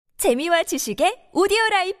재미와 지식의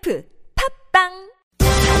오디오라이프 팝빵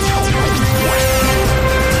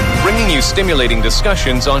Bringing you stimulating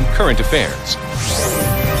discussions on current affairs.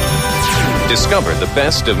 Discover the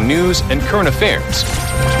best of news and current affairs.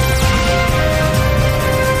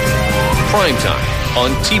 Prime Time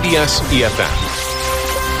on TBS EFM.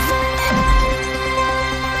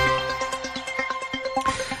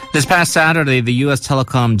 This past Saturday, the U.S.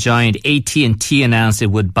 telecom giant AT&T announced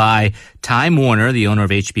it would buy Time Warner, the owner of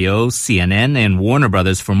HBO, CNN, and Warner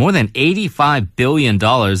Brothers, for more than $85 billion,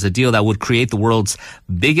 a deal that would create the world's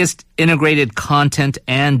biggest integrated content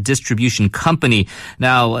and distribution company.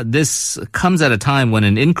 Now, this comes at a time when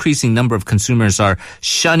an increasing number of consumers are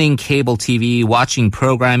shunning cable TV, watching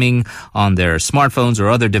programming on their smartphones or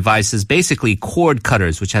other devices, basically cord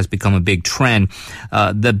cutters, which has become a big trend.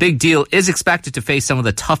 The big deal is expected to face some of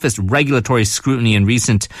the toughest regulatory scrutiny in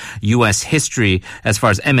recent U.S. history. As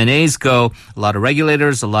far as M&As go, a lot of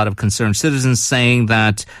regulators, a lot of concerned citizens saying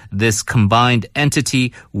that this combined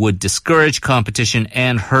entity would discourage competition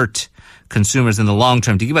and hurt consumers in the long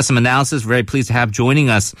term. To give us some analysis, we're very pleased to have joining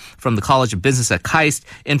us from the College of Business at KAIST,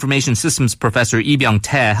 Information Systems Professor Lee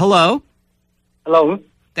Byung-tae. Hello. Hello.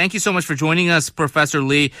 Thank you so much for joining us, Professor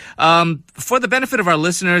Lee. For the benefit of our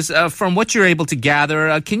listeners, from what you're able to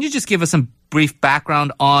gather, can you just give us some brief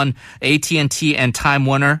background on AT&T and Time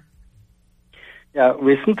Warner? Yeah,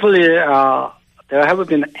 recently there have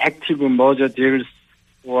been active merger deals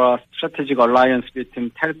or strategic alliance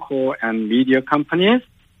between telco and media companies.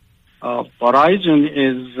 Verizon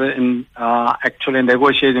is actually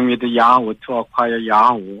negotiating with Yahoo to acquire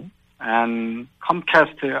Yahoo, and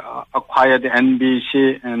Comcast acquired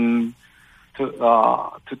NBC in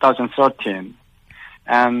 2013.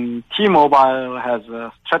 And T-Mobile has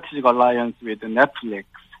a strategic alliance with Netflix.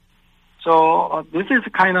 So this is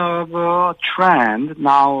kind of a trend.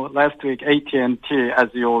 Now, last week, AT&T,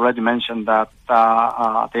 as you already mentioned, that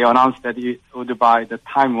they announced that it would buy the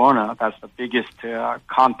Time Warner. That's the biggest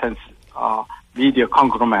content media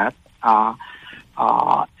conglomerate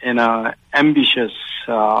in an ambitious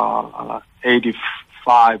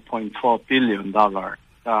 $85.4 billion.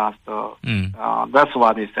 That's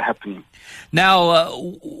what is happening. Now,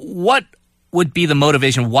 what would be the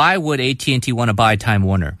motivation? Why would AT&T want to buy Time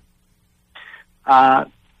Warner?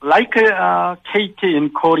 Like KT in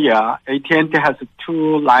Korea, AT&T has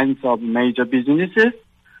two lines of major businesses.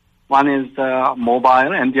 One is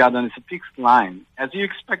mobile and the other is fixed line. As you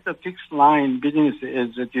expect, the fixed line business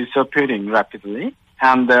is disappearing rapidly,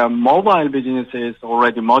 and the mobile business is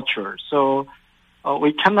already mature. So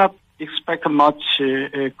we cannot expect much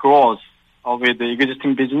growth with the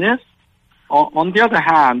existing business. On the other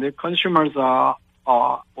hand, the consumers are,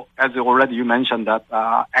 as already you mentioned, that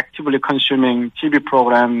actively consuming TV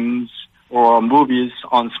programs or movies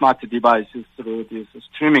on smart devices through these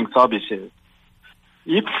streaming services.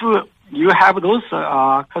 If you have those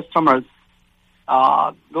customers,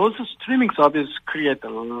 those streaming services create a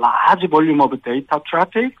large volume of data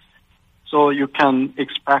traffic, so you can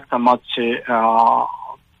expect a much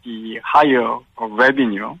the higher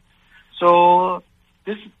revenue. So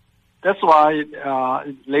that's why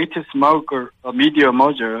latest media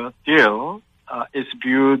merger deal is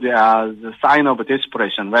viewed as a sign of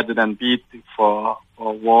desperation rather than bid for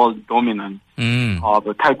world dominance of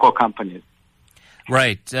the telco companies.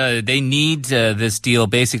 Right. They need this deal,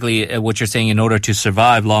 basically, what you're saying, in order to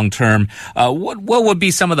survive long term. What would be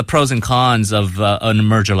some of the pros and cons of a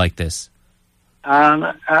merger like this?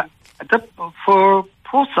 For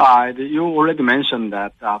pro side, you already mentioned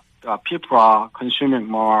that people are consuming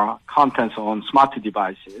more content on smart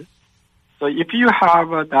devices. So if you have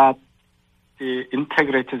the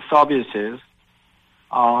integrated services,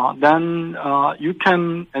 then you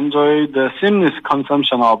can enjoy the seamless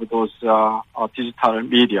consumption of those digital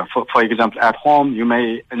media. For example, at home, you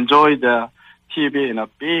may enjoy the TV in a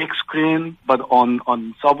big screen, but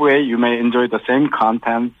on subway, you may enjoy the same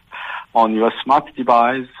content on your smart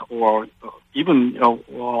device, or even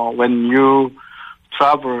when you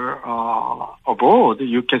travel abroad,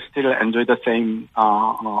 you can still enjoy the same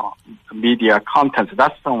media content.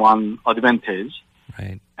 That's the one advantage.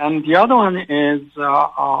 Right. And the other one is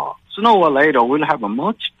sooner or later we'll have a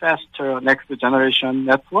much faster next generation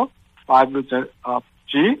network, 5G.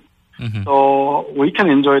 Mm-hmm. So we can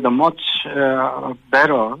enjoy the much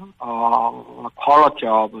better quality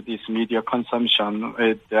of this media consumption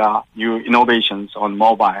with new innovations on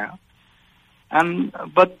mobile.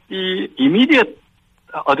 But the immediate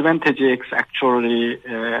advantage is actually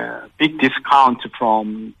big discount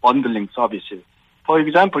from bundling services. For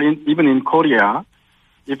example, even in Korea,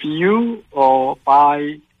 if you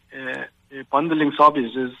buy bundling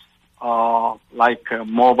services like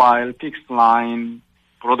mobile, fixed line,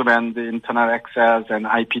 broadband, internet access, and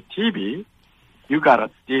IPTV, you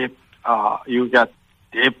got deep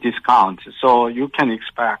discounts. So you can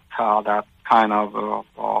expect that kind of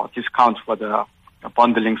discount for the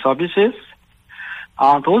bundling services.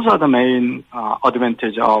 Those are the main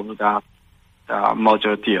advantage of that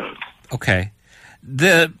merger deal. Okay.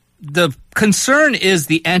 The concern is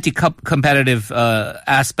the anti-competitive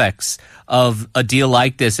aspects of a deal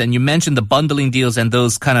like this. And you mentioned the bundling deals and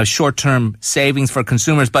those kind of short-term savings for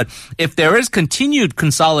consumers. But if there is continued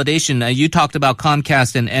consolidation, you talked about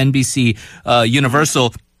Comcast and NBC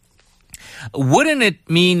Universal, wouldn't it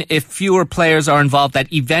mean if fewer players are involved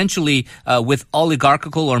that eventually with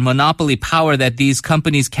oligarchical or monopoly power that these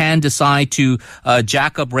companies can decide to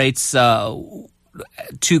jack up rates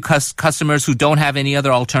to customers who don't have any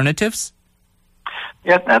other alternatives?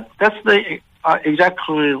 Yeah, that's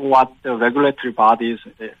exactly what the regulatory bodies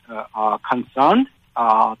are concerned.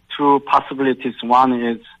 Two possibilities. One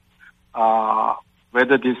is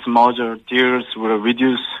whether these merger deals will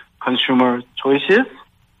reduce consumer choices.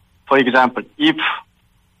 For example, if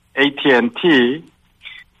AT&T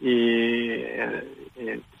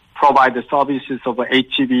provide the services of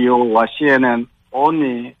HBO or CNN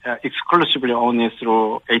exclusively only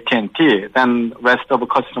through AT&T, then rest of the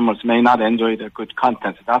customers may not enjoy the good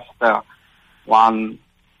content. That's the one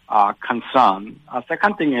concern.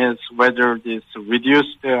 Second thing is whether this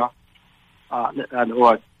reduced or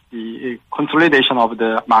the consolidation of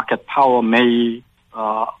the market power may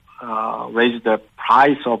raise the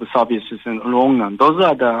price of services in the long run. Those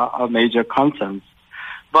are the major concerns.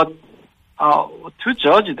 But to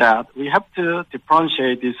judge that, we have to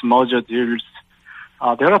differentiate these merger deals.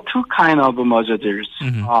 There are two kinds of merger deals.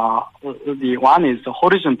 Mm-hmm. The one is the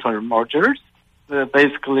horizontal mergers.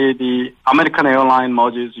 Basically, the American airline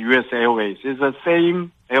merges U.S. Airways. It's the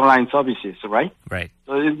same airline services, right? Right.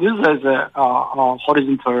 So this is a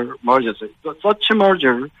horizontal merger. So such a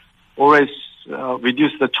merger always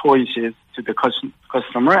reduce the choices to the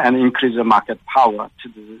customer and increase the market power to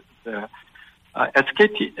the SK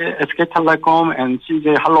Telecom and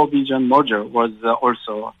CJ Hellovision merger was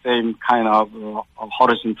also same kind of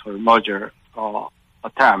horizontal merger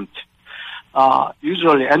attempt.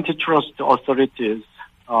 Usually, antitrust authorities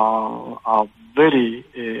are very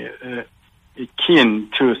keen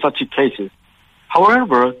to such cases.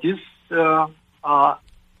 However, this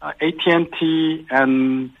AT&T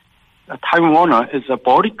and Time Warner is a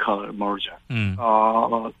vertical merger.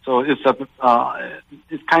 So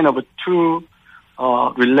it's kind of two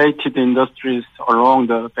related industries along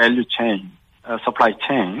the value chain, supply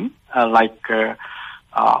chain, like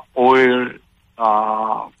oil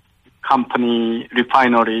company,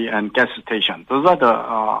 refinery, and gas station. Those are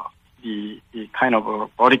the kind of a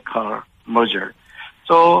vertical merger.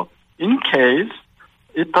 So in case,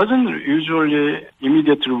 it doesn't usually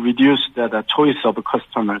immediately reduce the choice of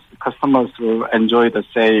customers. Customers will enjoy the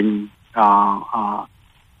same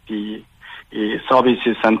the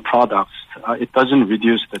services and products. It doesn't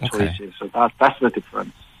reduce the choices. So that's the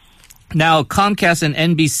difference. Now, Comcast and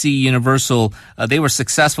NBC Universal, they were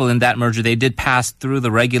successful in that merger. They did pass through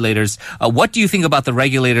the regulators. What do you think about the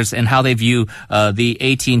regulators and how they view the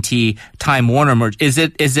AT&T-Time Warner merger? Is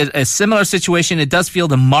it a similar situation? It does feel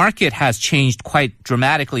the market has changed quite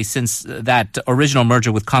dramatically since that original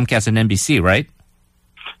merger with Comcast and NBC, right?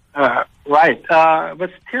 Right.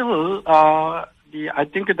 But still, I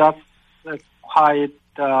think that's quite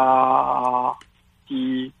the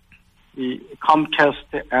Comcast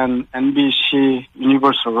and NBC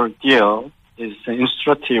Universal deal is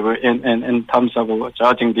illustrative in terms of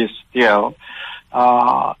judging this deal.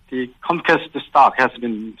 The Comcast stock has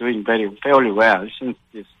been doing fairly well since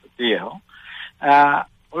this deal.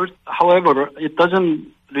 However, it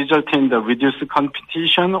doesn't result in the reduced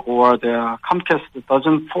competition, or the Comcast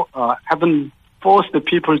haven't forced the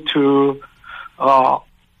people to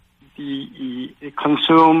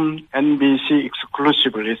consume NBC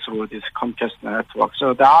exclusively through this Comcast network.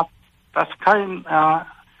 So that's kind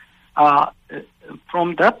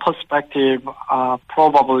from that perspective,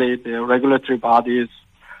 probably the regulatory bodies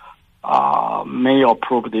may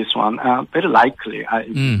approve this one. Very likely,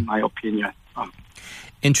 in my opinion.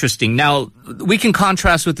 Interesting. Now, we can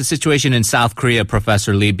contrast with the situation in South Korea,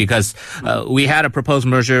 Professor Lee, because we had a proposed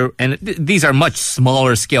merger, and these are much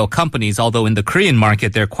smaller scale companies, although in the Korean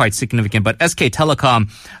market, they're quite significant. But SK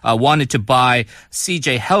Telecom wanted to buy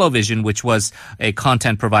CJ Hellovision, which was a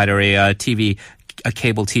content provider, a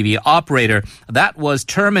cable TV operator. That was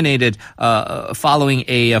terminated following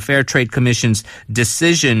a Fair Trade Commission's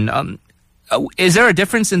decision. Is there a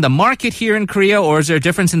difference in the market here in Korea, or is there a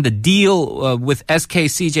difference in the deal with SK,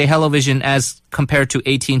 CJ, Hellovision as compared to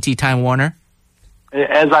AT&T, Time Warner?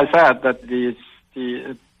 As I said, that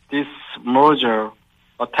this merger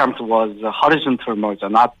attempt was a horizontal merger,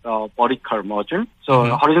 not a vertical merger. So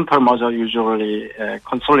horizontal merger usually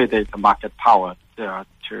consolidate the market power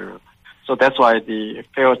so that's why the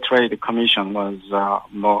Fair Trade Commission was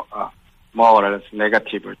more or less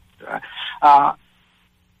negative.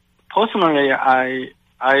 Personally, I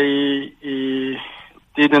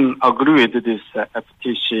didn't agree with this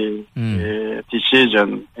FTC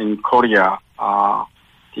decision in Korea.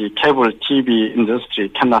 The cable TV industry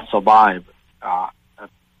cannot survive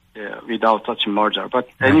without such a merger. But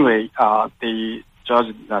anyway, they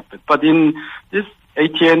judged that. But in this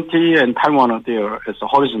AT&T and Time Warner, there is a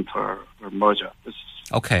horizontal merger.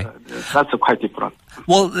 Okay. That's quite different.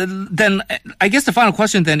 Well, then I guess the final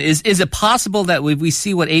question then is it possible that we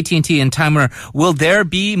see what AT&T and Time Warner, will there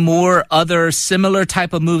be more other similar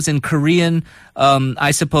type of moves in Korean,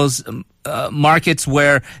 I suppose, markets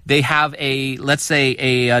where they have let's say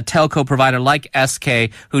a telco provider like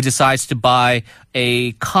SK who decides to buy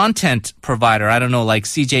a content provider, I don't know, like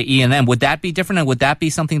CJ, E&M. Would that be different, and would that be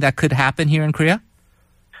something that could happen here in Korea?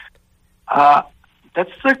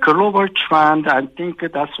 That's a global trend. I think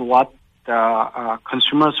that's what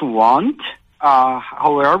consumers want.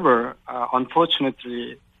 However,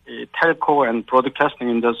 unfortunately, the telco and broadcasting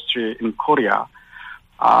industry in Korea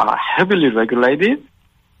are heavily regulated.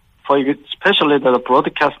 Especially the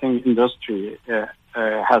broadcasting industry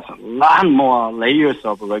has a lot more layers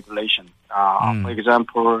of regulation. For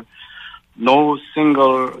example, no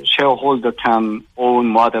single shareholder can own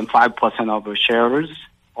more than 5% of the shares.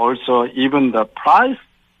 Also, even the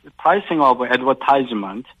pricing of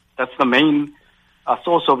advertisement, that's the main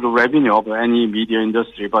source of the revenue of any media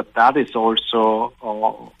industry, but that is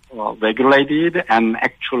also regulated and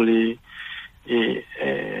actually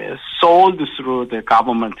sold through the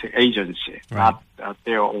government agency, not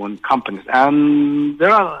their own companies. And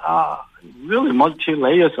there are really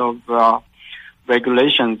multi-layers of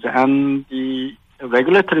regulations, and the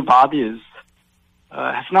regulatory bodies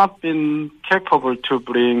has not been capable to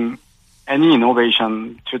bring any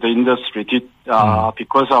innovation to the industry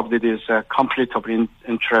because of this conflict of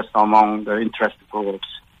interest among the interest groups.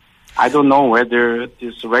 I don't know whether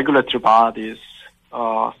these regulatory bodies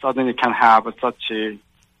suddenly can have such a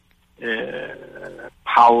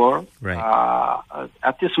power.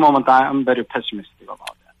 At this moment, I am very pessimistic about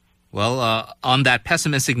that. Well, on that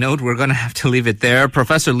pessimistic note, we're going to have to leave it there.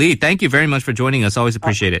 Professor Lee, thank you very much for joining us. Always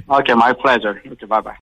appreciate it. Okay, my pleasure. Okay, bye-bye.